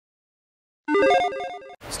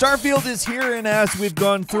Starfield is here, and as we've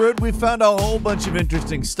gone through it, we've found a whole bunch of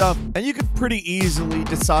interesting stuff, and you could pretty easily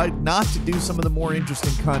decide not to do some of the more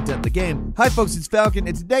interesting content in the game. Hi folks, it's Falcon,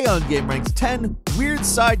 and today on gameranx, 10 weird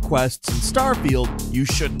side quests in Starfield you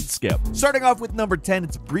shouldn't skip. Starting off with number 10,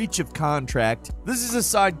 it's Breach of Contract. This is a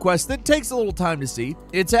side quest that takes a little time to see.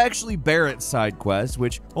 It's actually Barrett's side quest,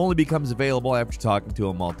 which only becomes available after talking to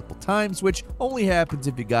him multiple times, which only happens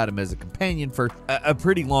if you got him as a companion for a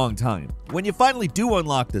pretty long time. When you finally do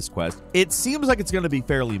unlock this quest, it seems like it's going to be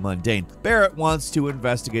fairly mundane. Barrett wants to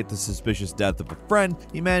investigate the suspicious death of a friend.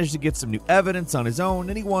 He managed to get some new evidence on his own,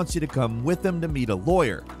 and he wants you to come with him to meet a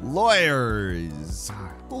lawyer. Lawyers.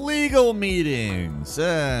 Legal meetings.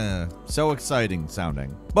 So exciting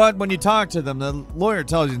sounding. But when you talk to them, the lawyer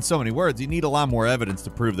tells you in so many words, you need a lot more evidence to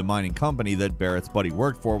prove the mining company that Barrett's buddy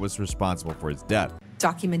worked for was responsible for his death.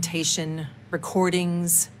 Documentation,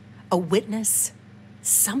 recordings, a witness,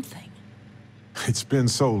 something. It's been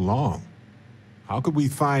so long. How could we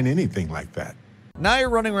find anything like that? Now you're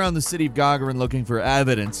running around the city of Gagarin looking for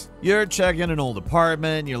evidence. You're checking an old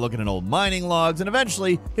apartment, you're looking at old mining logs, and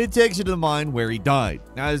eventually it takes you to the mine where he died.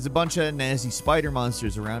 Now there's a bunch of nasty spider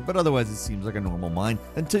monsters around, but otherwise it seems like a normal mine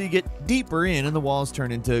until you get deeper in and the walls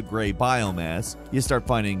turn into gray biomass. You start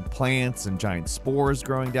finding plants and giant spores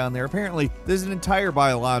growing down there. Apparently there's an entire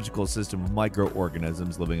biological system of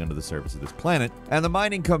microorganisms living under the surface of this planet, and the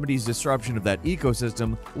mining company's disruption of that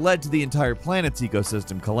ecosystem led to the entire planet's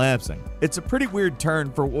ecosystem collapsing. It's a pretty weird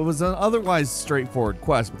turn for what was an otherwise straightforward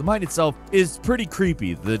quest, but the mine itself is pretty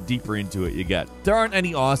creepy the deeper into it you get. There aren't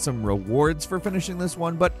any awesome rewards for finishing this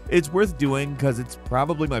one, but it's worth doing because it's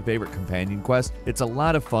probably my favorite companion quest. It's a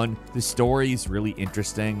lot of fun, the story is really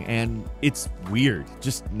interesting, and it's weird,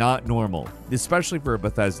 just not normal, especially for a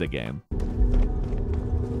Bethesda game.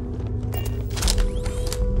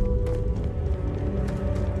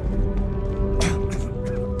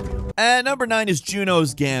 And number 9 is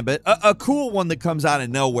Juno's Gambit, a cool one that comes out of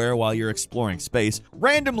nowhere while you're exploring space.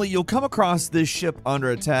 Randomly, you'll come across this ship under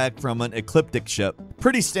attack from an ecliptic ship.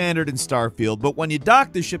 Pretty standard in Starfield, but when you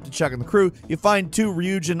dock the ship to check on the crew, you find 2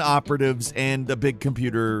 Ryujin operatives and a big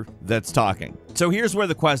computer that's talking. So here's where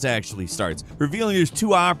the quest actually starts, revealing there's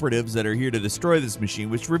 2 operatives that are here to destroy this machine,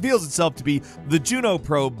 which reveals itself to be the Juno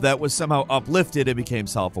probe that was somehow uplifted and became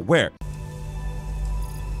self-aware.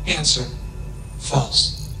 Answer: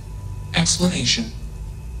 false. Explanation: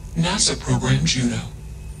 NASA programmed Juno.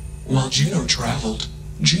 While Juno traveled,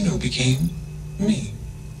 Juno became me.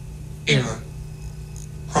 Error.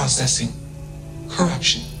 Processing.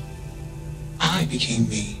 Correction. I became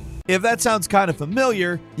me. If that sounds kind of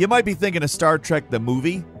familiar, you might be thinking of Star Trek the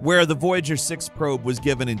movie, where the Voyager 6 probe was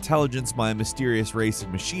given intelligence by a mysterious race of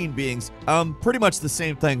machine beings. Pretty much the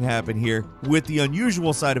same thing happened here, with the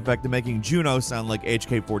unusual side effect of making Juno sound like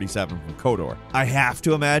HK-47 from KOTOR. I have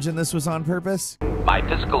to imagine this was on purpose. My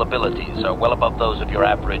physical abilities are well above those of your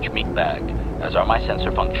average meatbag, as are my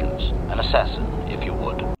sensor functions. An assassin, if you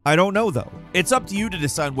would. I don't know, though. It's up to you to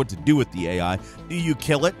decide what to do with the AI. Do you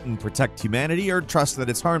kill it and protect humanity, or trust that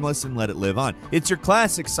it's harmless and let it live on? It's your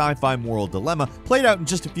classic sci-fi moral dilemma, played out in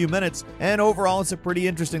just a few minutes, and overall it's a pretty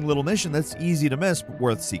interesting little mission that's easy to miss, but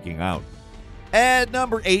worth seeking out. And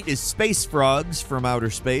number 8 is Space Frogs from Outer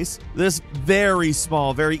Space. This very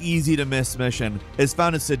small, very easy to miss mission is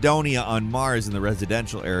found in Cydonia on Mars in the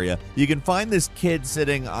residential area. You can find this kid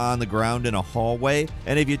sitting on the ground in a hallway,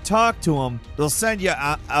 and if you talk to him, they'll send you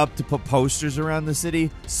up to put posters around the city.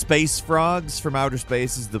 Space Frogs from Outer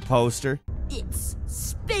Space is the poster. It's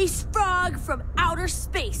Space Frog from Outer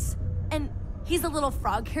Space, and he's a little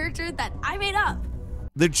frog character that I made up.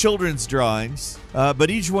 They're children's drawings, but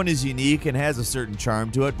each one is unique and has a certain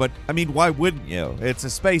charm to it. But, I mean, why wouldn't you? It's a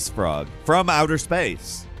space frog from outer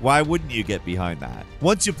space. Why wouldn't you get behind that?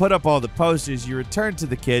 Once you put up all the posters, you return to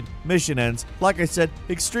the kid, mission ends. Like I said,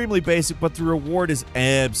 extremely basic, but the reward is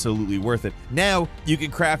absolutely worth it. Now, you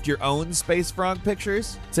can craft your own space frog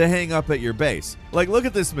pictures to hang up at your base. Like, look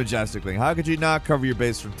at this majestic thing. How could you not cover your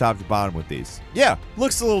base from top to bottom with these? Yeah,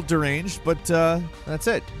 looks a little deranged, but that's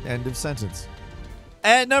it. End of sentence.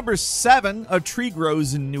 At number 7, a tree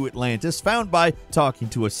grows in New Atlantis, found by talking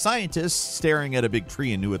to a scientist staring at a big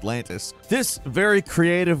tree in New Atlantis. This very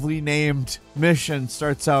creatively named mission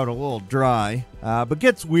starts out a little dry, but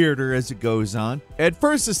gets weirder as it goes on. At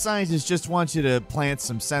first, the scientists just want you to plant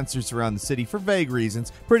some sensors around the city for vague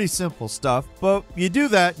reasons. Pretty simple stuff. But you do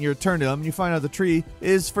that and you return to them and you find out the tree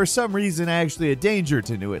is for some reason actually a danger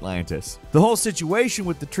to New Atlantis. The whole situation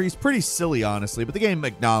with the tree is pretty silly, honestly, but the game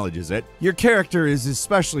acknowledges it. Your character is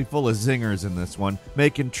especially full of zingers in this one,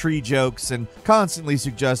 making tree jokes and constantly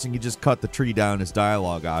suggesting you just cut the tree down as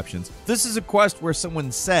dialogue options. This is a quest where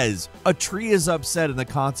someone says a tree is upset and the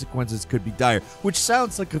consequences could be dire, which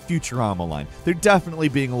sounds like a Futurama line. They're definitely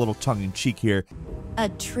being a little tongue-in-cheek here. A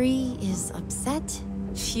tree is upset?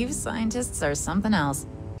 You scientists are something else.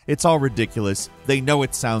 It's all ridiculous. They know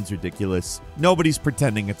it sounds ridiculous. Nobody's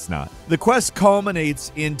pretending it's not. The quest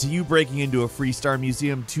culminates into you breaking into a Freestar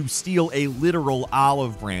museum to steal a literal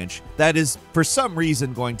olive branch that is, for some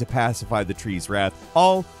reason, going to pacify the tree's wrath.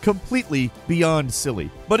 All completely beyond silly.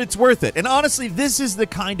 But it's worth it. And honestly, this is the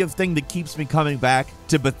kind of thing that keeps me coming back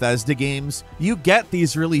to Bethesda games. You get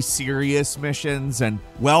these really serious missions and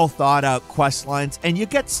well thought out quest lines, and you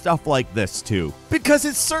get stuff like this too. Because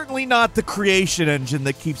it's certainly not the creation engine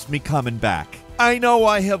that keeps me coming back. I know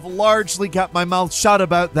I have largely got my mouth shut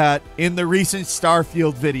about that in the recent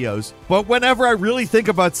Starfield videos, but whenever I really think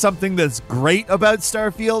about something that's great about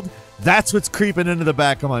Starfield, that's what's creeping into the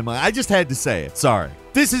back of my mind. I just had to say it, sorry.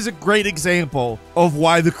 This is a great example of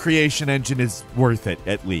why the creation engine is worth it,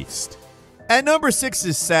 at least. At number 6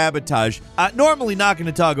 is Sabotage. Normally not going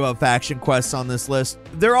to talk about faction quests on this list.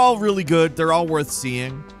 They're all really good. They're all worth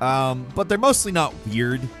seeing. But they're mostly not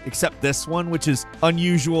weird, except this one, which is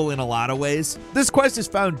unusual in a lot of ways. This quest is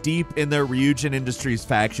found deep in their Ryujin Industries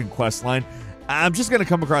faction quest line. I'm just going to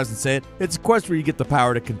come across and say it. It's a quest where you get the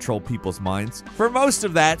power to control people's minds. For most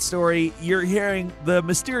of that story, you're hearing the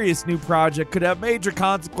mysterious new project could have major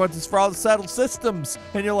consequences for all the settled systems.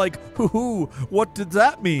 And you're like, hoo-hoo, what did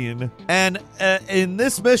that mean? And in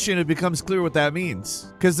this mission, it becomes clear what that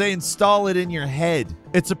means. Because they install it in your head.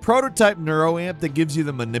 It's a prototype neuroamp that gives you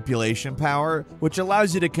the manipulation power, which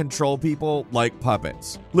allows you to control people like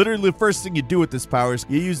puppets. Literally, the first thing you do with this power is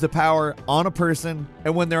you use the power on a person,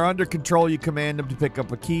 and when they're under control, you command them to pick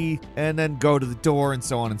up a key, and then go to the door, and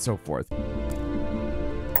so on and so forth.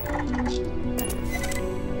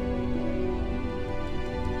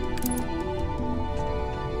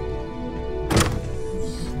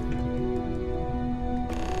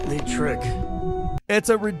 Neat trick. It's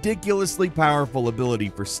a ridiculously powerful ability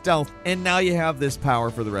for stealth, and now you have this power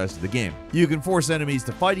for the rest of the game. You can force enemies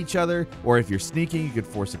to fight each other, or if you're sneaking, you can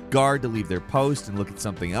force a guard to leave their post and look at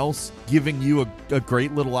something else, giving you a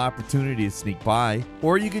great little opportunity to sneak by.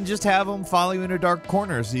 Or you can just have them follow you in a dark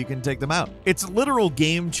corner so you can take them out. It's a literal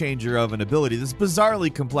game changer of an ability that's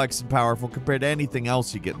bizarrely complex and powerful compared to anything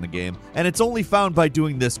else you get in the game, and it's only found by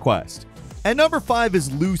doing this quest. And number 5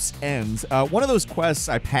 is Loose Ends. One of those quests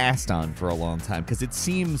I passed on for a long time because it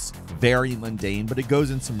seems very mundane, but it goes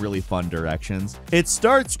in some really fun directions. It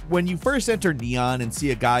starts when you first enter Neon and see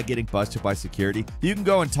a guy getting busted by security. You can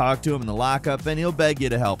go and talk to him in the lockup, and he'll beg you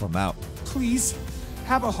to help him out. Please,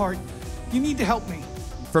 have a heart. You need to help me.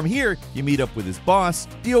 From here, you meet up with his boss,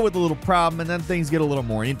 deal with a little problem, and then things get a little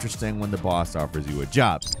more interesting when the boss offers you a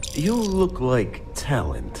job. You look like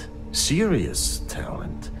talent. Serious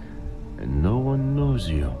talent. And no one knows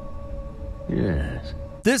you. Yes.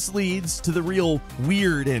 This leads to the real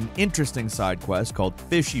weird and interesting side quest called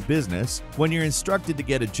Fishy Business, when you're instructed to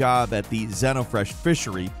get a job at the Xenofresh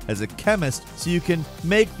fishery as a chemist so you can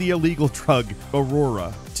make the illegal drug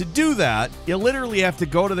Aurora. To do that, you literally have to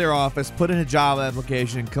go to their office, put in a job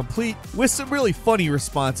application, complete with some really funny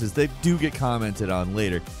responses that do get commented on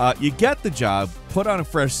later. You get the job, put on a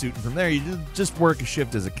fresh suit, and from there you just work a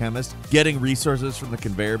shift as a chemist, getting resources from the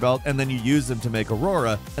conveyor belt, and then you use them to make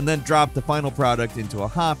Aurora, and then drop the final product into a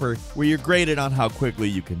hopper where you're graded on how quickly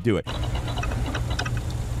you can do it.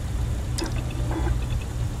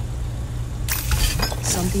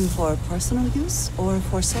 Something for personal use or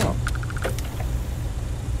for sale?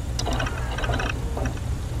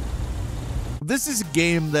 This is a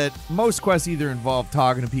game that most quests either involve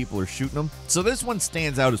talking to people or shooting them, so this one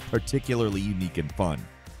stands out as particularly unique and fun.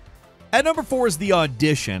 At number 4 is The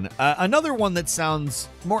Audition, another one that sounds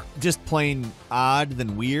more just plain odd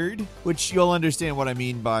than weird, which you'll understand what I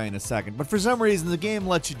mean by in a second. But for some reason, the game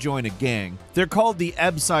lets you join a gang. They're called the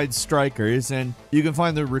Ebbside Strikers, and you can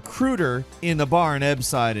find the recruiter in the bar in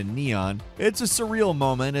Ebbside and Neon. It's a surreal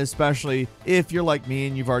moment, especially if you're like me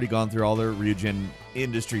and you've already gone through all the Ryujin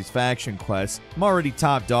Industries faction quests. I'm already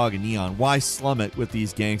top dog in Neon. Why slum it with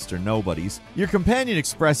these gangster nobodies? Your companion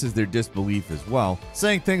expresses their disbelief as well,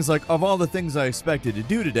 saying things like, of all the things I expected to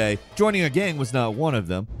do today, joining a gang was not one of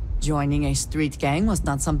them. Joining a street gang was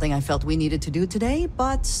not something I felt we needed to do today,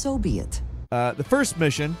 but so be it. The first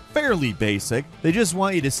mission, fairly basic. They just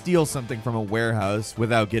want you to steal something from a warehouse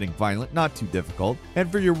without getting violent, not too difficult.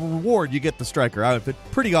 And for your reward, you get the striker outfit,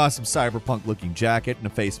 pretty awesome cyberpunk looking jacket and a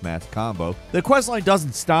face mask combo. The questline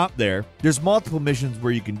doesn't stop there. There's multiple missions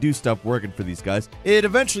where you can do stuff working for these guys. It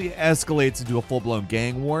eventually escalates into a full-blown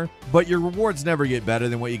gang war, but your rewards never get better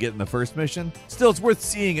than what you get in the first mission. Still, it's worth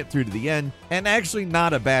seeing it through to the end, and actually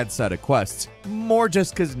not a bad set of quests. More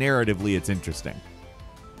just because narratively it's interesting.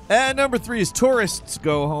 And number 3 is Tourists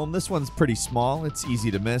Go Home. This one's pretty small, it's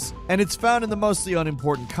easy to miss, and it's found in the mostly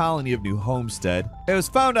unimportant colony of New Homestead. It was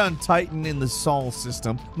found on Titan in the Sol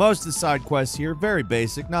system. Most of the side quests here, very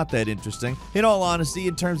basic, not that interesting. In all honesty,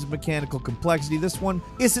 in terms of mechanical complexity, this one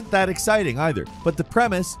isn't that exciting either, but the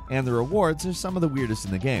premise and the rewards are some of the weirdest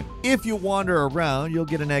in the game. If you wander around, you'll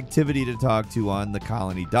get an activity to talk to on the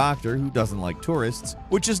colony doctor, who doesn't like tourists,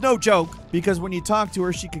 which is no joke, because when you talk to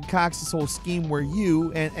her, she concocts this whole scheme where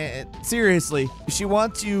you, and seriously, she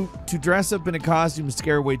wants you to dress up in a costume to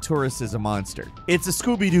scare away tourists as a monster. It's a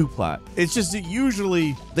Scooby-Doo plot. It's just that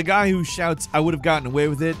usually the guy who shouts, "I would have gotten away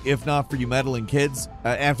with it if not for you meddling kids,"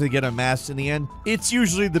 after they get unmasked in the end, it's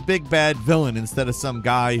usually the big bad villain instead of some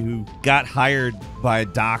guy who got hired by a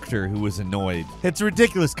doctor who was annoyed. It's a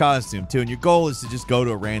ridiculous costume too, and your goal is to just go to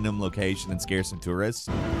a random location and scare some tourists.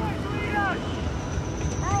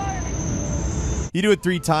 You do it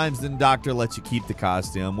 3 times, then the doctor lets you keep the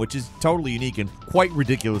costume, which is totally unique and quite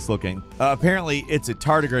ridiculous looking. Apparently, it's a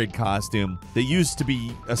tardigrade costume that used to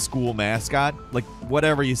be a school mascot. Like,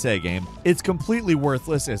 whatever you say, game. It's completely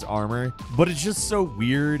worthless as armor, but it's just so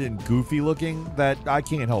weird and goofy looking that I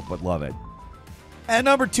can't help but love it. And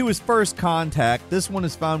number 2 is First Contact. This one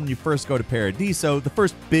is found when you first go to Paradiso, the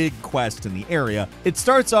first big quest in the area. It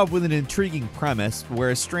starts off with an intriguing premise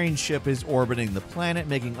where a strange ship is orbiting the planet,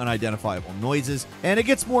 making unidentifiable noises, and it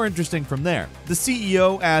gets more interesting from there. The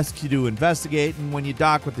CEO asks you to investigate, and when you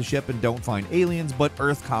dock with the ship and don't find aliens, but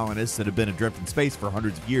Earth colonists that have been adrift in space for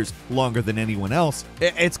hundreds of years, longer than anyone else,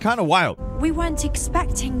 it's kind of wild. We weren't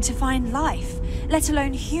expecting to find life, let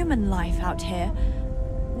alone human life out here.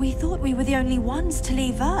 We thought we were the only ones to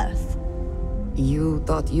leave Earth. You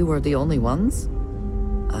thought you were the only ones?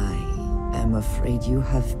 I am afraid you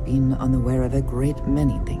have been unaware of a great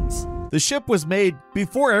many things. The ship was made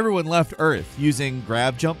before everyone left Earth using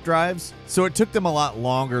grav jump drives, so it took them a lot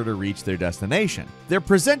longer to reach their destination. They're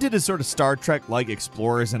presented as sort of Star Trek-like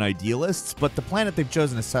explorers and idealists, but the planet they've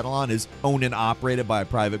chosen to settle on is owned and operated by a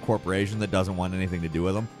private corporation that doesn't want anything to do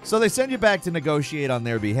with them. So they send you back to negotiate on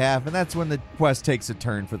their behalf, and that's when the quest takes a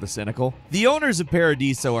turn for the cynical. The owners of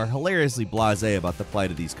Paradiso are hilariously blasé about the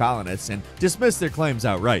plight of these colonists and dismiss their claims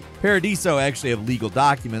outright. Paradiso actually have legal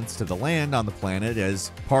documents to the land on the planet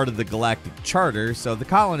as part of the Galactic Charter, so the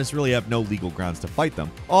colonists really have no legal grounds to fight them.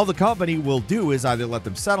 All the company will do is either let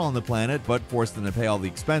them settle on the planet, but force them to pay all the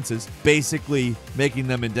expenses, basically making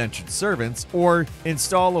them indentured servants, or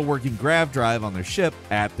install a working grav drive on their ship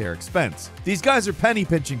at their expense. These guys are penny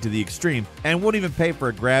pinching to the extreme and won't even pay for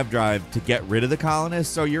a grav drive to get rid of the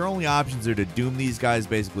colonists, so your only options are to doom these guys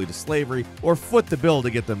basically to slavery or foot the bill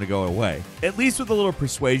to get them to go away. At least with a little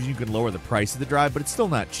persuasion, you can lower the price of the drive, but it's still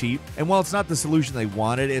not cheap, and while it's not the solution they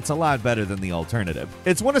wanted, it's a lot better than the alternative.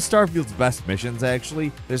 It's one of Starfield's best missions,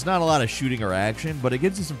 actually. There's not a lot of shooting or action, but it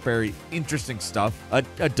gives you some very interesting stuff,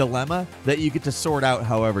 a dilemma that you get to sort out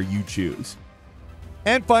however you choose.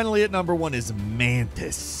 And finally, at number 1 is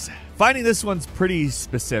Mantis. Finding this one's pretty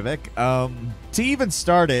specific. To even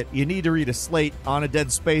start it, you need to read a slate on a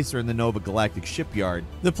dead spacer in the Nova Galactic Shipyard,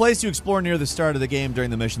 the place you explore near the start of the game during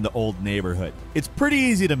the mission The Old Neighborhood. It's pretty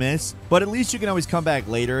easy to miss, but at least you can always come back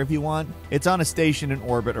later if you want. It's on a station in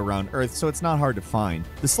orbit around Earth, so it's not hard to find.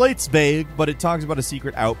 The slate's vague, but it talks about a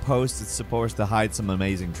secret outpost that's supposed to hide some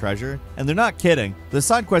amazing treasure, and they're not kidding. The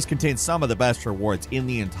side quest contains some of the best rewards in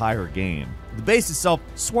the entire game. The base itself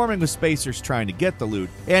swarming with spacers trying to get the loot,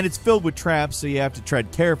 and it's filled with traps, so you have to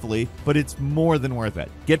tread carefully, but it's more than worth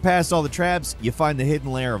it. Get past all the traps, you find the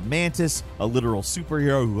hidden lair of Mantis, a literal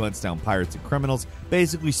superhero who hunts down pirates and criminals.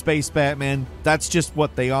 Basically Space Batman, that's just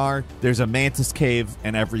what they are. There's a Mantis cave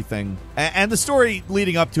and everything. And the story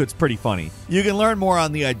leading up to it's pretty funny. You can learn more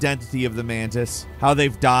on the identity of the Mantis, how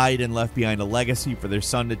they've died and left behind a legacy for their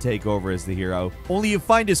son to take over as the hero. Only you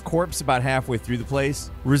find his corpse about halfway through the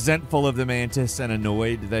place, resentful of the Mantis and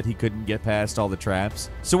annoyed that he couldn't get past all the traps.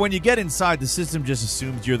 So when you get inside, the system just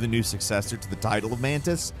assumes you're the new successor to the title of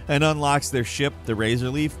Mantis and unlocks their ship, the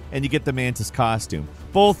Razorleaf, and you get the Mantis costume.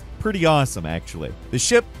 Both pretty awesome, actually. The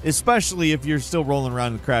ship, especially if you're still rolling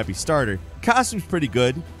around with crappy starter, Costume's pretty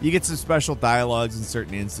good. You get some special dialogues in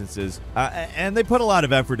certain instances, and they put a lot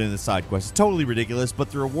of effort into the side quests. It's totally ridiculous, but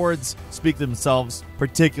the rewards speak for themselves,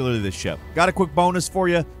 particularly the ship. Got a quick bonus for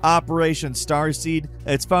you, Operation Starseed.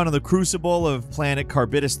 It's found on the Crucible of planet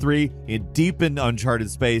Carbitus 3 in deep and uncharted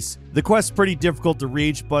space. The quest's pretty difficult to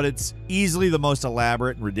reach, but it's easily the most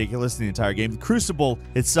elaborate and ridiculous in the entire game. The Crucible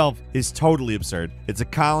itself is totally absurd. It's a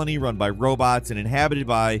colony run by robots and inhabited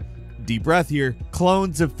by, deep breath here,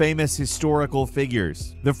 clones of famous historical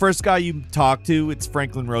figures. The first guy you talk to, it's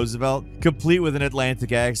Franklin Roosevelt, complete with an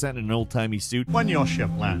Atlantic accent and an old-timey suit. When your ship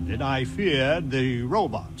landed, I feared the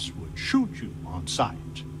robots would shoot you on sight.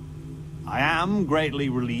 I am greatly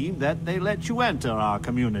relieved that they let you enter our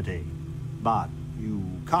community, but you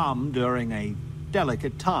come during a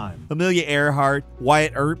delicate time. Amelia Earhart,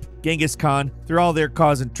 Wyatt Earp, Genghis Khan, they're all there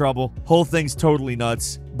causing trouble. Whole thing's totally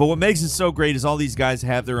nuts. But what makes it so great is all these guys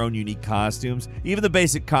have their own unique costumes. Even the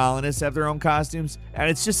basic colonists have their own costumes, and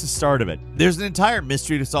it's just the start of it. There's an entire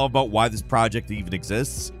mystery to solve about why this project even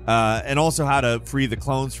exists, and also how to free the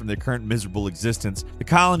clones from their current miserable existence. The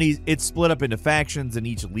colony, it's split up into factions, and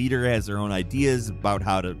each leader has their own ideas about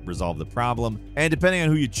how to resolve the problem. And depending on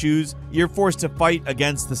who you choose, you're forced to fight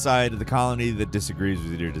against the side of the colony that disagrees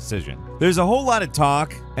with your decision. There's a whole lot of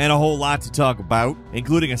talk and a whole lot to talk about,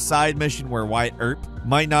 including a side mission where Wyatt Earp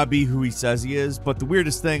might not be who he says he is, but the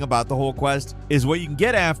weirdest thing about the whole quest is what you can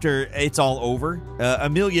get after it's all over.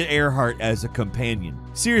 Amelia Earhart as a companion.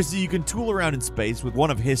 Seriously, you can tool around in space with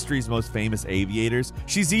one of history's most famous aviators.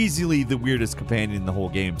 She's easily the weirdest companion in the whole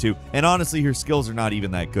game too, and honestly her skills are not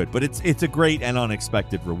even that good, but it's a great and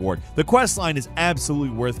unexpected reward. The quest line is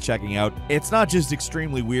absolutely worth checking out. It's not just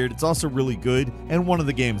extremely weird, it's also really good and one of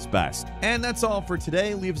the game's best. And that's all for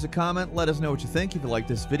today. Leave us a comment, let us know what you think. If you like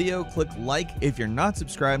this video, click like. If you're not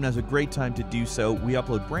subscribed, now's a great time to do so. We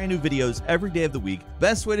upload brand new videos every day of the week.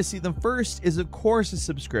 Best way to see them first is of course a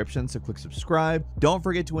subscription, so click subscribe. Don't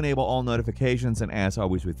forget to enable all notifications, and as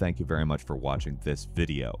always, we thank you very much for watching this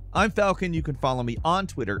video. I'm Falcon. You can follow me on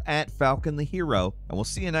Twitter at Falcon the Hero, and we'll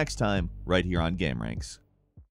see you next time right here on GameRanx.